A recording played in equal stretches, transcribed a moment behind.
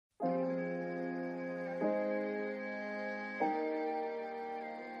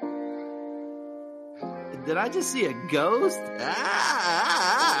Did I just see a ghost?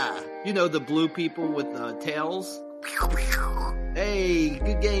 You know, the blue people with tails? Hey,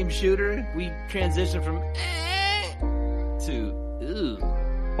 good game, shooter. We transition from to ooh.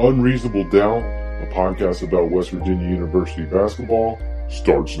 Unreasonable Doubt, a podcast about West Virginia University basketball,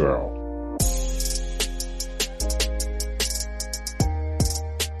 starts now.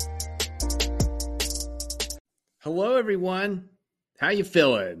 Hello, everyone. How you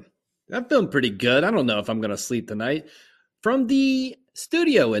feeling? I'm feeling pretty good. I don't know if I'm going to sleep tonight. From the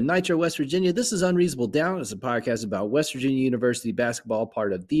studio in Nitro, West Virginia, this is Unreasonable Doubt. It's a podcast about West Virginia University basketball,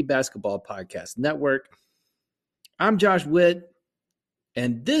 part of the Basketball Podcast Network. I'm Josh Witt,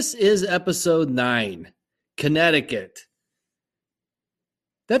 and this is episode 9, Connecticut.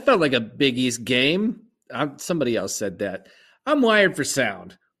 That felt like a Big East game. Somebody else said that. I'm wired for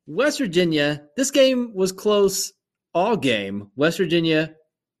sound. West Virginia, this game was close all game. West Virginia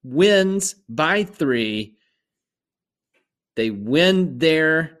wins by 3. They win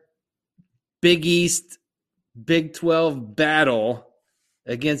their Big East, Big 12 battle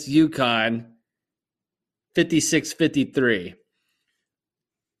against UConn, 56-53.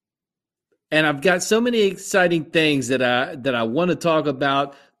 And I've got so many exciting things that I want to talk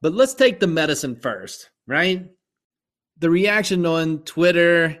about, but let's take the medicine first, right? The reaction on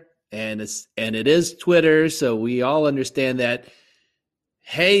Twitter, and it is Twitter, so we all understand that,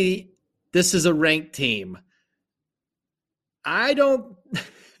 hey, this is a ranked team. I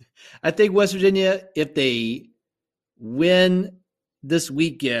think West Virginia, if they win this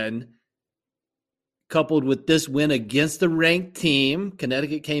weekend, coupled with this win against the ranked team,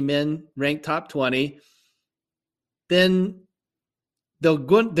 Connecticut came in ranked top 20, then they're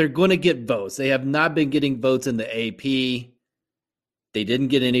going to get votes. They have not been getting votes in the AP. They didn't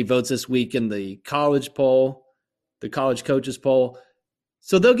get any votes this week in the college poll, the college coaches poll.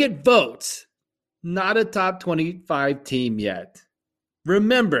 So they'll get votes. Not a top 25 team yet.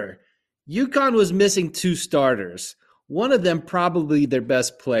 Remember, UConn was missing 2 starters. One of them probably their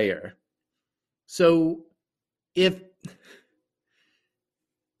best player. So if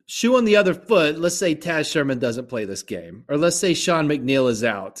shoe on the other foot, let's say Taz Sherman doesn't play this game, or let's say Sean McNeil is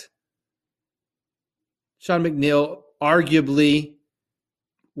out. Sean McNeil, arguably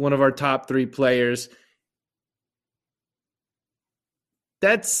one of our top 3 players.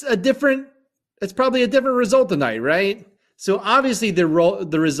 That's probably a different result tonight, right? So obviously the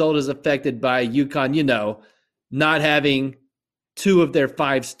result is affected by UConn, not having 2 of their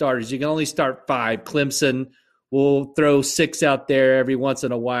 5 starters. You can only start 5. Clemson will throw 6 out there every once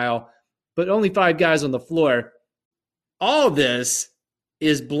in a while, but only 5 guys on the floor. All this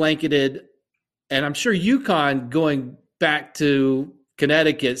is blanketed, and I'm sure UConn going back to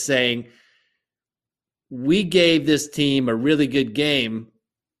Connecticut saying, we gave this team a really good game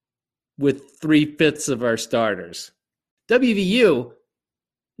with 3/5 of our starters. WVU,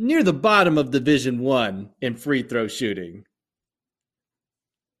 near the bottom of Division I in free throw shooting.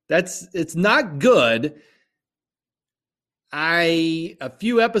 It's not good. A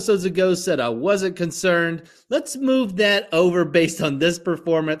few episodes ago said I wasn't concerned. Let's move that over based on this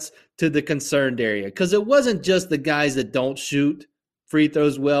performance to the concerned area, because it wasn't just the guys that don't shoot free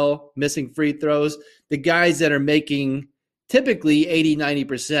throws well, missing free throws. The guys that are making typically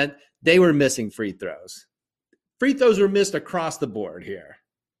 80-90%, they were missing free throws. Free throws were missed across the board here.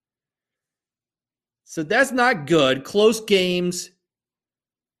 So that's not good. Close games,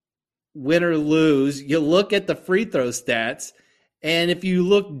 win or lose, you look at the free throw stats, and if you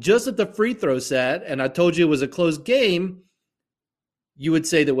look just at the free throw set, and I told you it was a close game, you would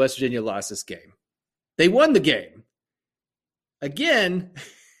say that West Virginia lost this game. They won the game. Again,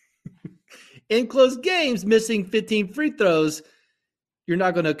 in close games, missing 15 free throws, you're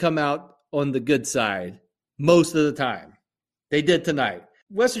not going to come out on the good side most of the time. They did tonight.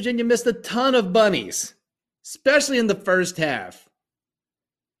 West Virginia missed a ton of bunnies, especially in the first half,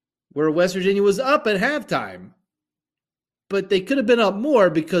 where West Virginia was up at halftime. But they could have been up more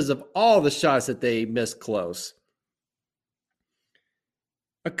because of all the shots that they missed close.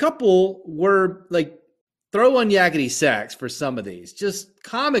 A couple were like throw on yakety sacks for some of these. Just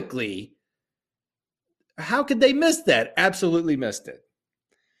comically, how could they miss that? Absolutely missed it.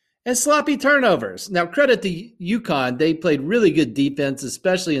 And sloppy turnovers. Now, credit to UConn. They played really good defense,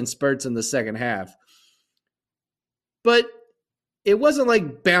 especially in spurts in the second half. But it wasn't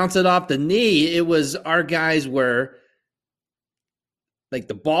like bounce it off the knee. It was our guys were like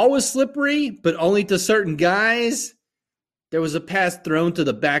the ball was slippery, but only to certain guys. There was a pass thrown to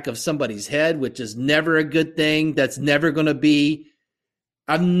the back of somebody's head, which is never a good thing. That's never going to be.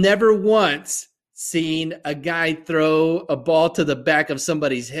 I've never once seen a guy throw a ball to the back of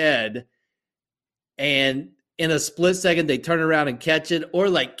somebody's head and in a split second, they turn around and catch it, or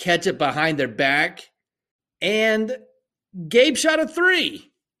like catch it behind their back. And Gabe shot a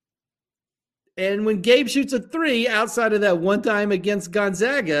three. And when Gabe shoots a three outside of that one time against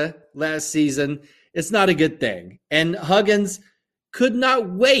Gonzaga last season, it's not a good thing. And Huggins could not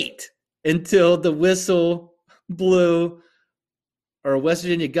wait until the whistle blew or West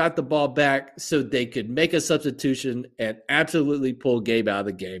Virginia got the ball back so they could make a substitution and absolutely pull Gabe out of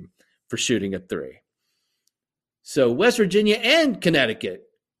the game for shooting a three. So West Virginia and Connecticut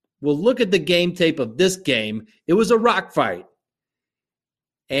will look at the game tape of this game. It was a rock fight.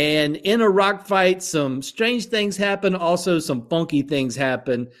 And in a rock fight, some strange things happen. Also, some funky things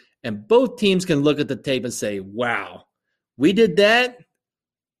happen. And both teams can look at the tape and say, wow, we did that.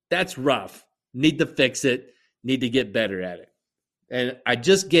 That's rough. Need to fix it. Need to get better at it. And I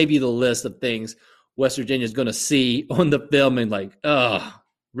just gave you the list of things West Virginia is going to see on the film and like, oh,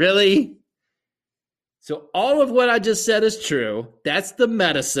 really? So all of what I just said is true. That's the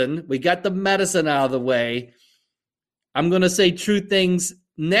medicine. We got the medicine out of the way. I'm going to say true things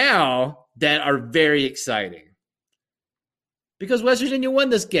now that are very exciting. Because West Virginia won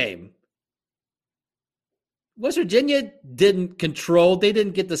this game. West Virginia didn't control. They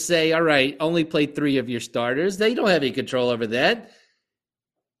didn't get to say, all right, only play 3 of your starters. They don't have any control over that.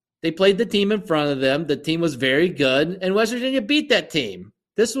 They played the team in front of them. The team was very good, and West Virginia beat that team.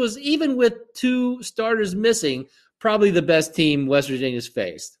 This was, even with 2 starters missing, probably the best team West Virginia's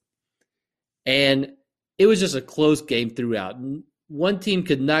faced. And it was just a close game throughout. One team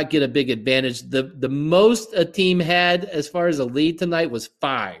could not get a big advantage. The most a team had as far as a lead tonight was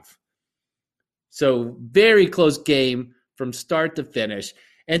 5. So very close game from start to finish.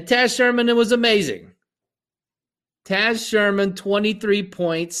 And Taz Sherman, it was amazing. Taz Sherman, 23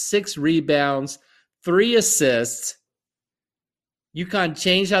 points, 6 rebounds, 3 assists. UConn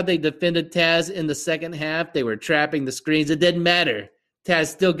changed how they defended Taz in the second half. They were trapping the screens. It didn't matter. Taz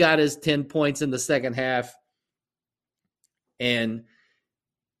still got his 10 points in the second half. And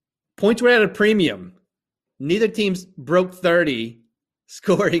points were at a premium. Neither team broke 30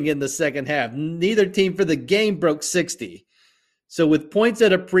 scoring in the second half. Neither team for the game broke 60. So with points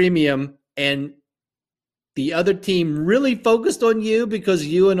at a premium and the other team really focused on you because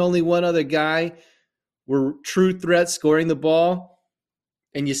you and only one other guy were true threats scoring the ball,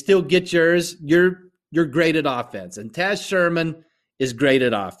 and you still get yours, you're great at offense. And Taz Sherman is great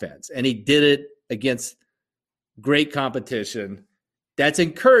at offense, and he did it against great competition. That's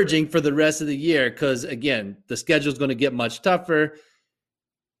encouraging for the rest of the year because, again, the schedule is going to get much tougher.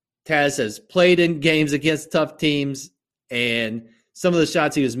 Taz has played in games against tough teams, and some of the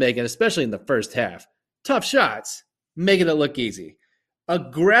shots he was making, especially in the first half, tough shots, making it look easy.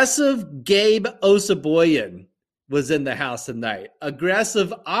 Aggressive Gabe Osabuohien was in the house tonight.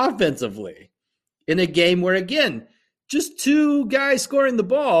 Aggressive offensively in a game where, again, just 2 guys scoring the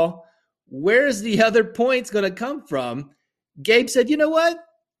ball. Where's the other points going to come from? Gabe said, you know what?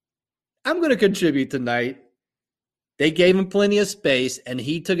 I'm going to contribute tonight. They gave him plenty of space, and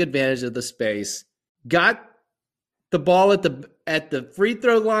he took advantage of the space. Got the ball at the free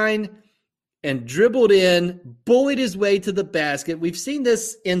throw line and dribbled in, bullied his way to the basket. We've seen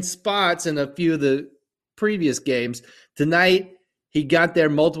this in spots in a few of the previous games. Tonight, he got there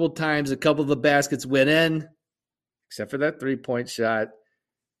multiple times. A couple of the baskets went in, except for that 3-point shot.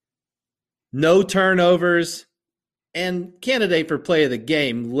 No turnovers. And candidate for play of the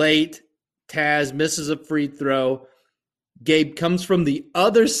game, late. Taz misses a free throw. Gabe comes from the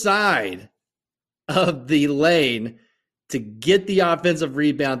other side of the lane to get the offensive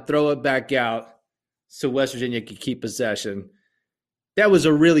rebound, throw it back out so West Virginia could keep possession. That was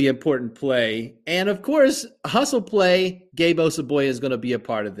a really important play. And, of course, hustle play, Gabe Osabuohien is going to be a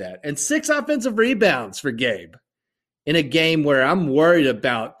part of that. And 6 offensive rebounds for Gabe in a game where I'm worried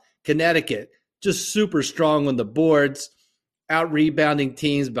about Connecticut just super strong on the boards, out-rebounding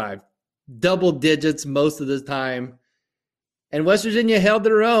teams by double digits most of the time. And West Virginia held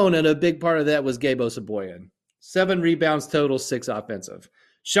their own, and a big part of that was Gabe Osabuohien. 7 rebounds total, 6 offensive.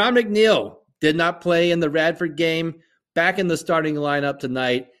 Sean McNeil did not play in the Radford game, back in the starting lineup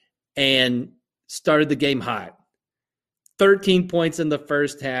tonight, and started the game hot. 13 points in the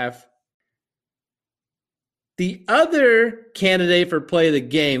first half. The other candidate for play of the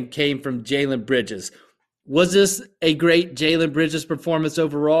game came from Jalen Bridges. Was this a great Jalen Bridges performance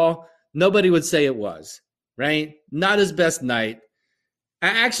overall? Nobody would say it was, right? Not his best night.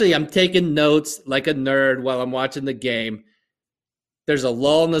 I'm taking notes like a nerd while I'm watching the game. There's a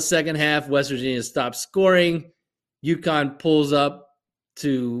lull in the second half. West Virginia stops scoring. UConn pulls up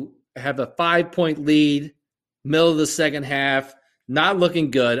to have a 5-point lead, middle of the second half. Not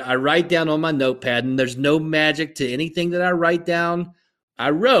looking good. I write down on my notepad, and there's no magic to anything that I write down. I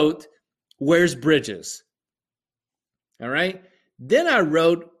wrote, "Where's Bridges?" All right. Then I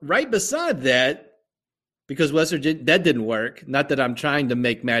wrote right beside that, because West Virginia, that didn't work. Not that I'm trying to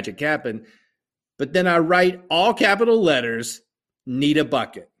make magic happen, but then I write all capital letters, "Need a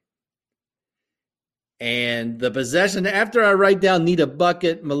bucket." And the possession, after I write down "Need a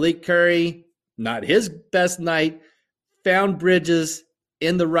bucket," Malik Curry, not his best night, found Bridges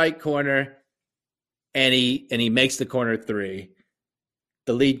in the right corner, and he makes the corner three.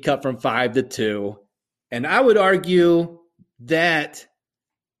 The lead cut from 5-2. And I would argue that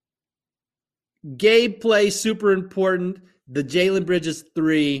Gabe play super important. The Jalen Bridges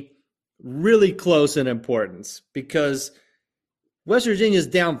three, really close in importance, because West Virginia's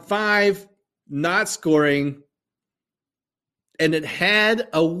down 5, not scoring, and it had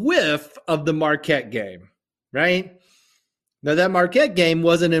a whiff of the Marquette game, right? Now, that Marquette game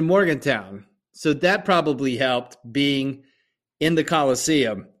wasn't in Morgantown, so that probably helped, being in the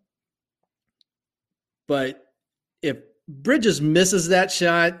Coliseum. But if Bridges misses that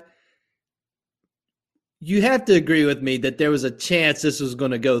shot, you have to agree with me that there was a chance this was going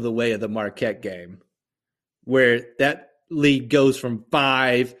to go the way of the Marquette game, where that lead goes from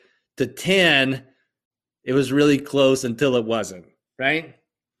 5-10. It was really close until it wasn't, right?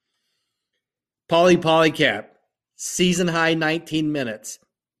 Pauly Polycap, season high 19 minutes.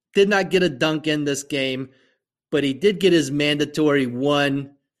 Did not get a dunk in this game, but he did get his mandatory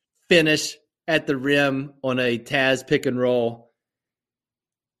one finish at the rim on a Taz pick and roll.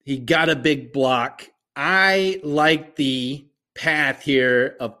 He got a big block. I like the path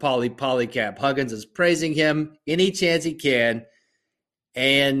here of Pauly Polycap. Huggins is praising him any chance he can.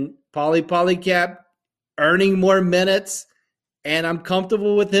 And Pauly Polycap earning more minutes, and I'm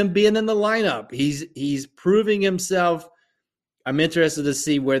comfortable with him being in the lineup. He's proving himself. I'm interested to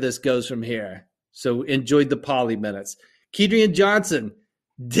see where this goes from here. So enjoyed the Pauly minutes. Kedrian Johnson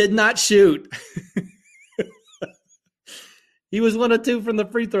did not shoot. He was 1 of 2 from the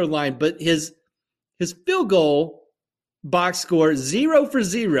free throw line, but his field goal box score 0 for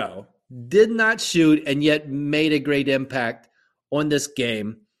 0. Did not shoot, and yet made a great impact on this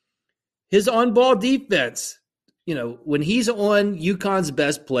game. His on-ball defense, when he's on UConn's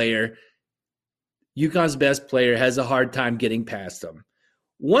best player has a hard time getting past him.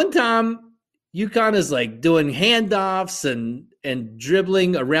 One time, UConn is like doing handoffs and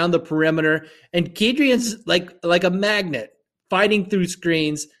dribbling around the perimeter, and Kedrian's like a magnet, fighting through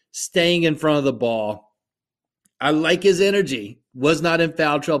screens, staying in front of the ball. I like his energy. Was not in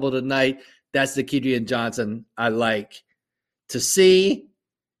foul trouble tonight. That's the Kedrian Johnson I like to see.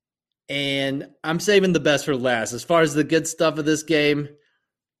 And I'm saving the best for last. As far as the good stuff of this game,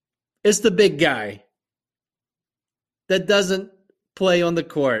 it's the big guy that doesn't play on the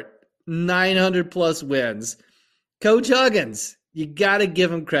court. 900-plus wins. Coach Huggins, you got to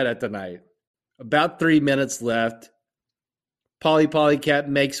give him credit tonight. About 3 minutes left. Pauly Polycap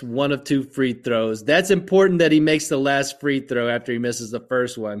makes 1 of 2 free throws. That's important that he makes the last free throw after he misses the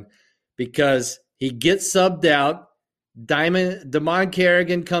first one, because he gets subbed out. Damon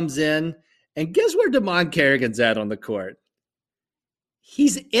Kerrigan comes in, and guess where Damon Kerrigan's at on the court?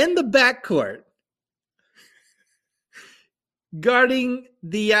 He's in the backcourt, guarding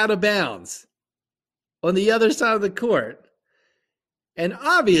the out of bounds on the other side of the court. And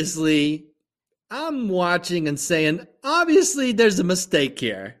obviously, I'm watching and saying, obviously there's a mistake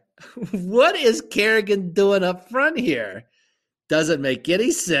here. What is Kerrigan doing up front here? Doesn't make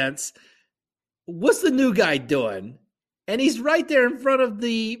any sense. What's the new guy doing? And he's right there in front of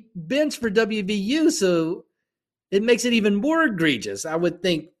the bench for WVU, so it makes it even more egregious. I would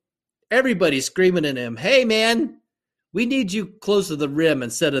think everybody's screaming at him, "Hey, man, we need you close to the rim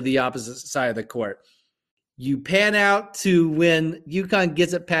instead of the opposite side of the court." You pan out to when UConn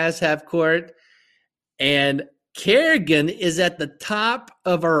gets it past half court, and Kerrigan is at the top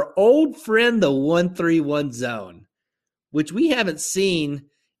of our old friend, the 1-3-1 zone, which we haven't seen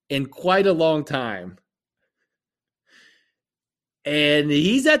in quite a long time. And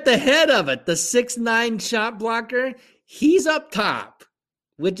he's at the head of it, the 6'9" shot blocker. He's up top,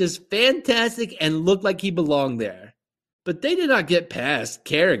 which is fantastic and looked like he belonged there. But they did not get past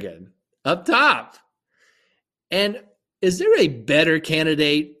Kerrigan up top. And is there a better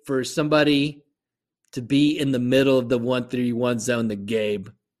candidate for somebody to be in the middle of the 1-3-1 zone than Gabe?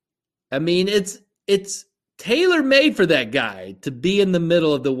 I mean, it's tailor-made for that guy to be in the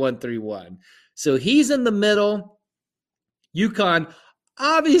middle of the 1-3-1. So he's in the middle. UConn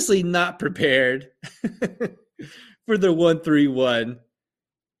obviously not prepared for the 1-3-1.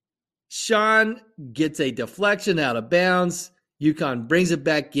 Sean gets a deflection out of bounds. UConn brings it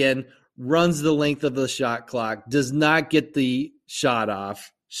back in, runs the length of the shot clock, does not get the shot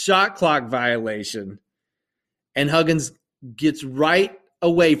off, shot clock violation, and Huggins gets right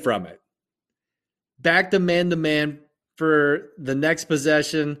away from it. Back to man for the next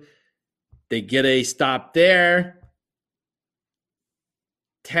possession. They get a stop there.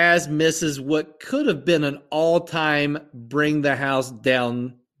 Taz misses what could have been an all-time bring the house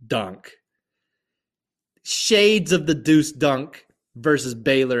down dunk. Shades of the Deuce dunk versus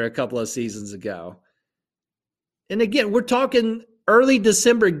Baylor a couple of seasons ago. And again, we're talking early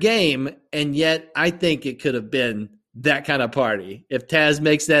December game, and yet I think it could have been that kind of party. If Taz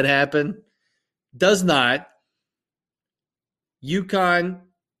makes that happen, does not. UConn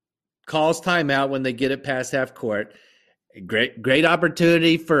calls timeout when they get it past half court. Great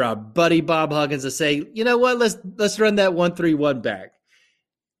opportunity for our buddy Bob Huggins to say, you know what, let's run that 1-3-1 back.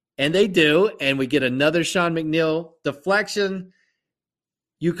 And they do, and we get another Sean McNeil deflection.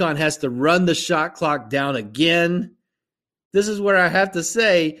 UConn has to run the shot clock down again. This is where I have to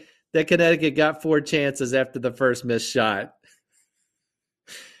say that Connecticut got 4 chances after the first missed shot,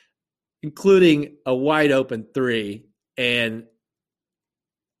 including a wide open 3 and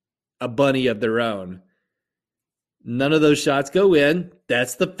a bunny of their own. None of those shots go in.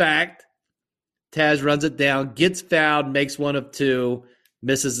 That's the fact. Taz runs it down, gets fouled, makes 1 of 2,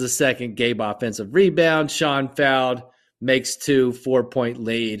 misses the second Gabe offensive rebound. Sean fouled, makes 2, 4-point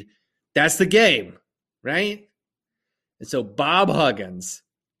lead. That's the game, right? And so Bob Huggins,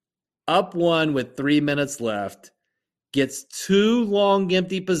 up 1 with 3 minutes left, gets 2 long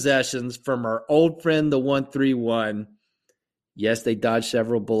empty possessions from our old friend, the 1-3-1. Yes, they dodged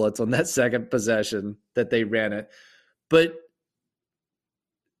several bullets on that second possession that they ran it. But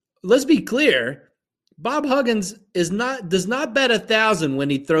let's be clear, Bob Huggins does not bet 1,000 when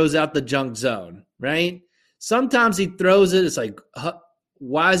he throws out the junk zone, right? Sometimes he throws it. It's like,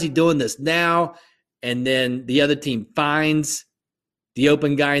 why is he doing this now? And then the other team finds the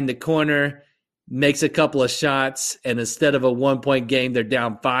open guy in the corner, makes a couple of shots, and instead of a 1-point game, they're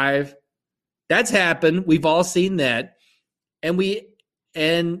down 5. That's happened. We've all seen that. And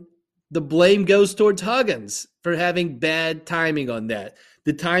the blame goes towards Huggins for having bad timing on that.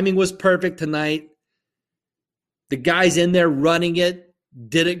 The timing was perfect tonight. The guys in there running it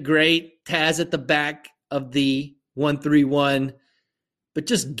did it great. Taz at the back of the 1-3-1, but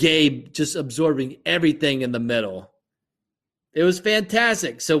just Gabe just absorbing everything in the middle. It was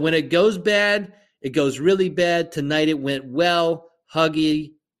fantastic. So when it goes bad, it goes really bad. Tonight it went well.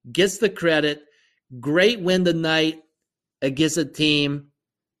 Huggy gets the credit. Great win tonight against a team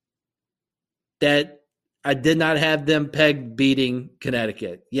that I did not have them pegged beating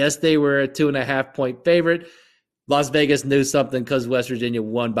Connecticut. Yes, they were a 2.5-point favorite. Las Vegas knew something because West Virginia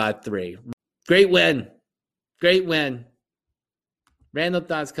won by 3. Great win. Great win. Random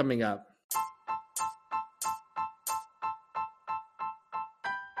thoughts coming up.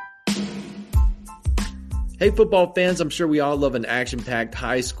 Hey, football fans, I'm sure we all love an action-packed,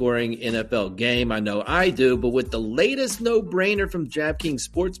 high-scoring NFL game. I know I do, but with the latest no-brainer from DraftKings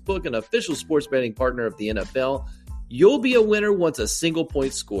Sportsbook, an official sports betting partner of the NFL, you'll be a winner once a single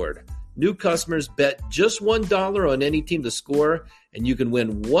point scored. New customers bet just $1 on any team to score, and you can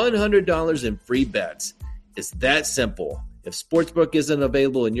win $100 in free bets. It's that simple. If Sportsbook isn't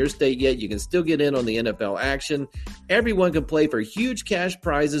available in your state yet, you can still get in on the NFL action. Everyone can play for huge cash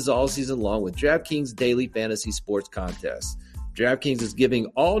prizes all season long with DraftKings Daily Fantasy Sports Contests. DraftKings is giving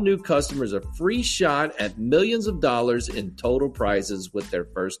all new customers a free shot at millions of dollars in total prizes with their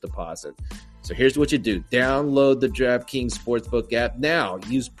first deposit. So here's what you do. Download the DraftKings Sportsbook app now.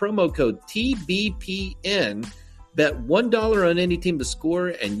 Use promo code TBPN. Bet $1 on any team to score,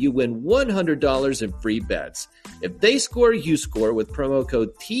 and you win $100 in free bets. If they score, you score with promo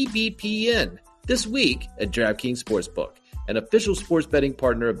code TBPN this week at DraftKings Sportsbook, an official sports betting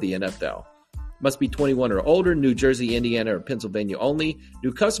partner of the NFL. Must be 21 or older, New Jersey, Indiana, or Pennsylvania only.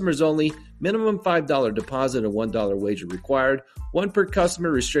 New customers only. Minimum $5 deposit and $1 wager required. One per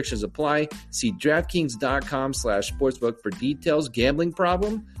customer. Restrictions apply. See DraftKings.com/sportsbook for details. Gambling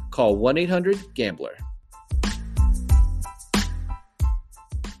problem? Call 1-800-GAMBLER.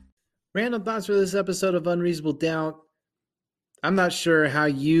 Random thoughts for this episode of Unreasonable Doubt. I'm not sure how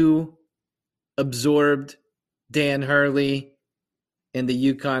you absorbed Dan Hurley and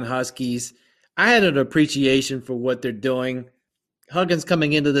the UConn Huskies. I had an appreciation for what they're doing. Huggins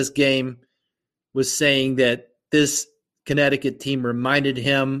coming into this game was saying that this Connecticut team reminded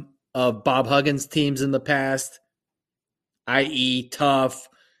him of Bob Huggins' teams in the past, i.e. tough,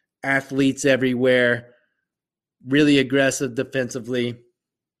 athletes everywhere, really aggressive defensively.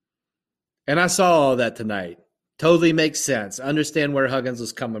 And I saw all that tonight. Totally makes sense. Understand where Huggins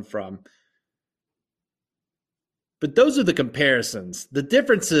was coming from. But those are the comparisons. The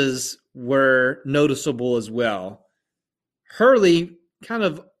differences were noticeable as well. Hurley, kind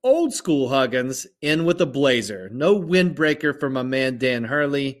of old school Huggins, in with a blazer. No windbreaker for my man Dan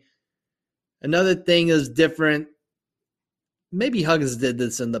Hurley. Another thing is different. Maybe Huggins did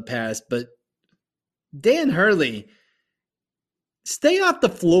this in the past, but Dan Hurley, stay off the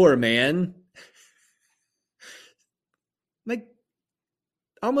floor, man. Like,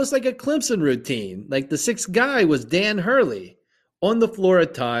 almost like a Clemson routine. Like the sixth guy was Dan Hurley on the floor a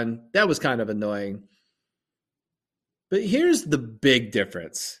ton. That was kind of annoying. But here's the big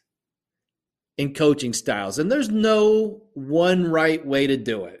difference in coaching styles. And there's no one right way to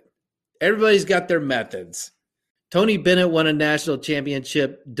do it. Everybody's got their methods. Tony Bennett won a national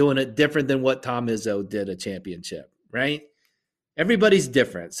championship doing it different than what Tom Izzo did a championship, right? Everybody's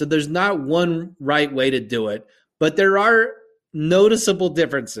different. So there's not one right way to do it, but there are noticeable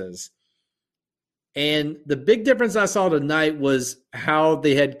differences. And the big difference I saw tonight was how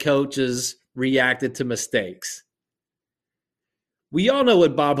the head coaches reacted to mistakes. We all know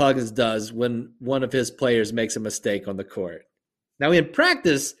what Bob Huggins does when one of his players makes a mistake on the court. Now, in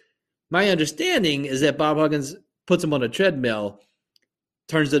practice, my understanding is that Bob Huggins puts him on a treadmill,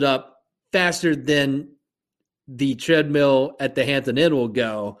 turns it up faster than the treadmill at the Hampton Inn will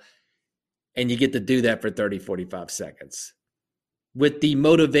go, and you get to do that for 30, 45 seconds. With the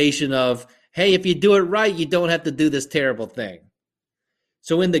motivation of, hey, if you do it right, you don't have to do this terrible thing.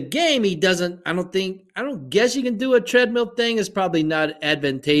 So in the game, he doesn't, I don't guess you can do a treadmill thing. It's probably not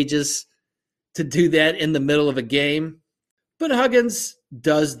advantageous to do that in the middle of a game. But Huggins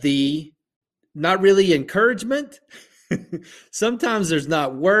does the not really encouragement. Sometimes there's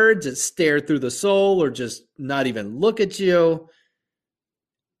not words that stare through the soul or just not even look at you.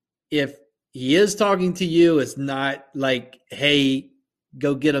 If he is talking to you, it's not like, hey,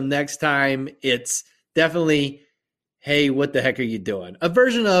 go get him next time. It's definitely, hey, what the heck are you doing? A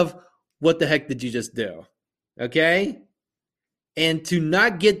version of, what the heck did you just do? Okay? And to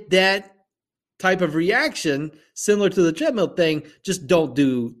not get that type of reaction, similar to the treadmill thing, just don't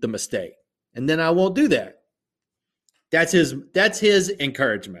do the mistake. And then I won't do that. That's his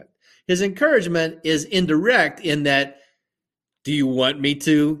encouragement. His encouragement is indirect in that, do you want me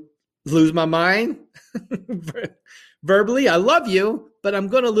to lose my mind? Verbally, I love you, but I'm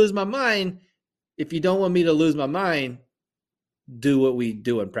going to lose my mind. If you don't want me to lose my mind, do what we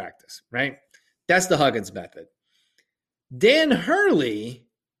do in practice, right? That's the Huggins method. Dan Hurley,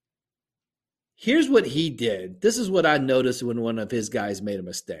 here's what he did. This is what I noticed when one of his guys made a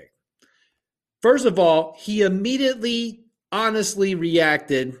mistake. First of all, he immediately, honestly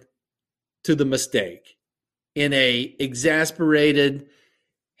reacted to the mistake in a exasperated,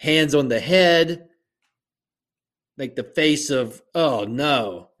 hands on the head, like the face of, oh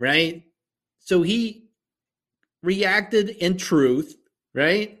no, right? So he reacted in truth,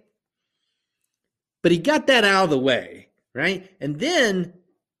 right? But he got that out of the way, right? And then,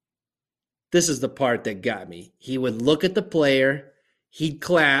 this is the part that got me. He would look at the player, he'd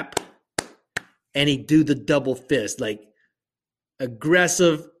clap, and he'd do the double fist, like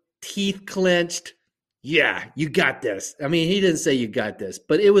aggressive, teeth clenched. Yeah, you got this. I mean, he didn't say you got this,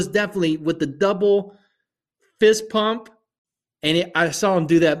 but it was definitely with the double fist pump. And I saw him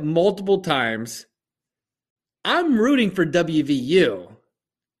do that multiple times. I'm rooting for WVU.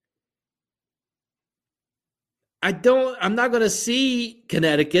 I'm not going to see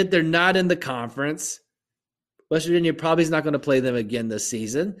Connecticut. They're not in the conference. West Virginia probably is not going to play them again this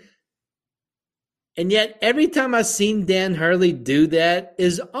season. And yet, every time I've seen Dan Hurley do that,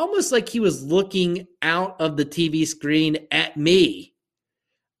 is almost like he was looking out of the TV screen at me.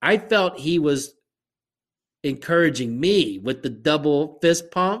 I felt he was encouraging me with the double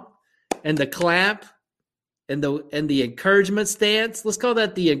fist pump and the clap and the encouragement stance. Let's call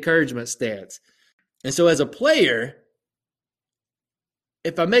that the encouragement stance. And so as a player,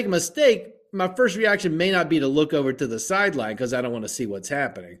 if I make a mistake, my first reaction may not be to look over to the sideline because I don't want to see what's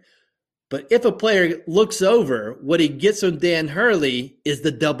happening. But if a player looks over, what he gets from Dan Hurley is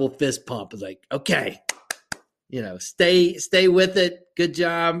the double fist pump. It's like, okay, stay with it. Good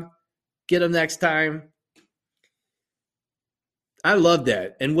job. Get him next time. I love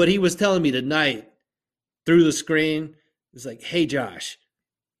that. And what he was telling me tonight through the screen was like, hey, Josh,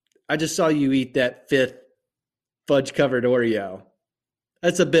 I just saw you eat that fifth fudge-covered Oreo.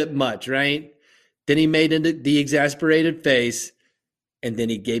 That's a bit much, right? Then he made the exasperated face, and then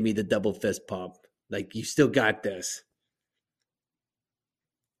he gave me the double fist pump. Like, you still got this.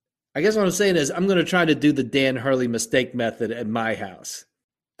 I guess what I'm saying is I'm going to try to do the Dan Hurley mistake method at my house.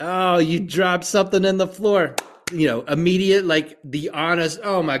 Oh, you dropped something in the floor. immediate, like the honest,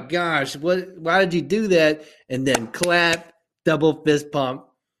 oh my gosh, why did you do that? And then clap, double fist pump,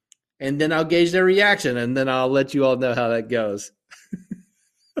 and then I'll gauge their reaction, and then I'll let you all know how that goes.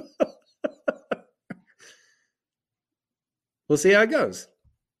 We'll see how it goes.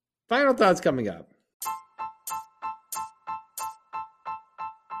 Final thoughts coming up.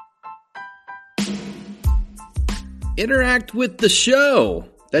 Interact with the show.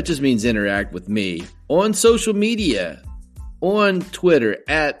 That just means interact with me on social media, on Twitter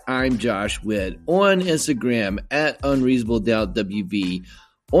at I'm Josh Witt, on Instagram at UnreasonableDoubtWV,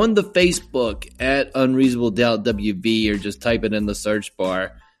 on the Facebook at UnreasonableDoubtWV, or just type it in the search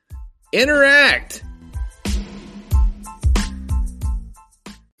bar. Interact.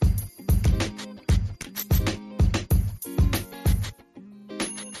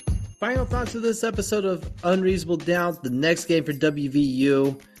 Final thoughts of this episode of Unreasonable Doubt. The next game for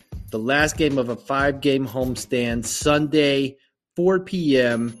WVU, the last game of a 5-game homestand, Sunday, 4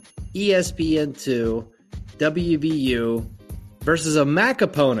 p.m., ESPN2, WVU versus a MAC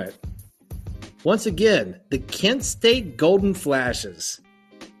opponent. Once again, the Kent State Golden Flashes.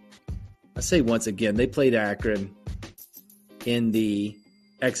 I say once again, they played Akron in the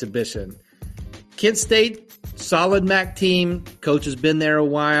exhibition. Kent State, solid MAC team. Coach has been there a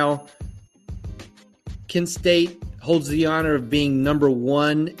while. Kent State holds the honor of being number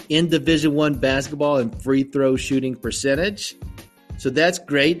 1 in Division I basketball in free throw shooting percentage. So that's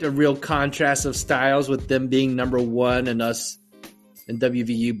great. A real contrast of styles with them being number 1 and us and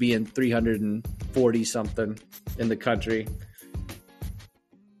WVU being 340 something in the country.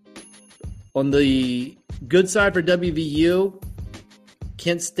 On the good side for WVU,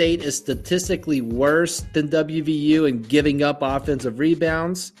 Kent State is statistically worse than WVU in giving up offensive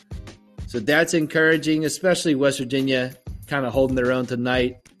rebounds. So that's encouraging, especially West Virginia kind of holding their own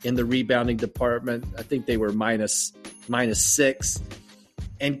tonight in the rebounding department. I think they were minus 6.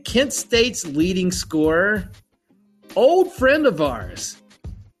 And Kent State's leading scorer, old friend of ours.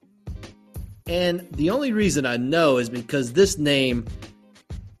 And the only reason I know is because this name,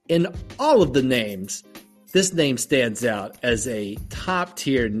 in all of the names, this name stands out as a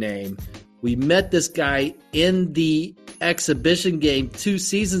top-tier name. We met this guy in the exhibition game 2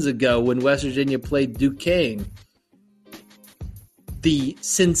 seasons ago when West Virginia played Duquesne. The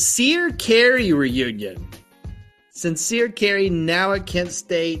Sincere Carey reunion. Sincere Carey now at Kent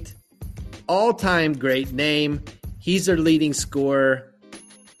State. All-time great name. He's their leading scorer.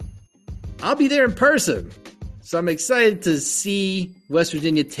 I'll be there in person. So I'm excited to see West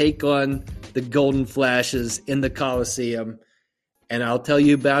Virginia take on the Golden Flashes in the Coliseum. And I'll tell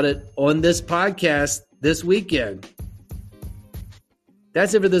you about it on this podcast this weekend.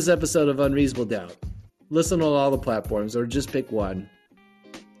 That's it for this episode of Unreasonable Doubt. Listen on all the platforms or just pick one.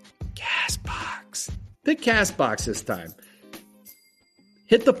 CastBox. Pick CastBox this time.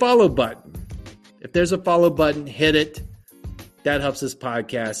 Hit the follow button. If there's a follow button, hit it. That helps this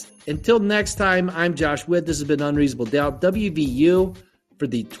podcast. Until next time, I'm Josh Witt. This has been Unreasonable Doubt. WVU for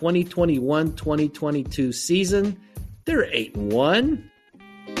the 2021-2022 season. They're 8-1.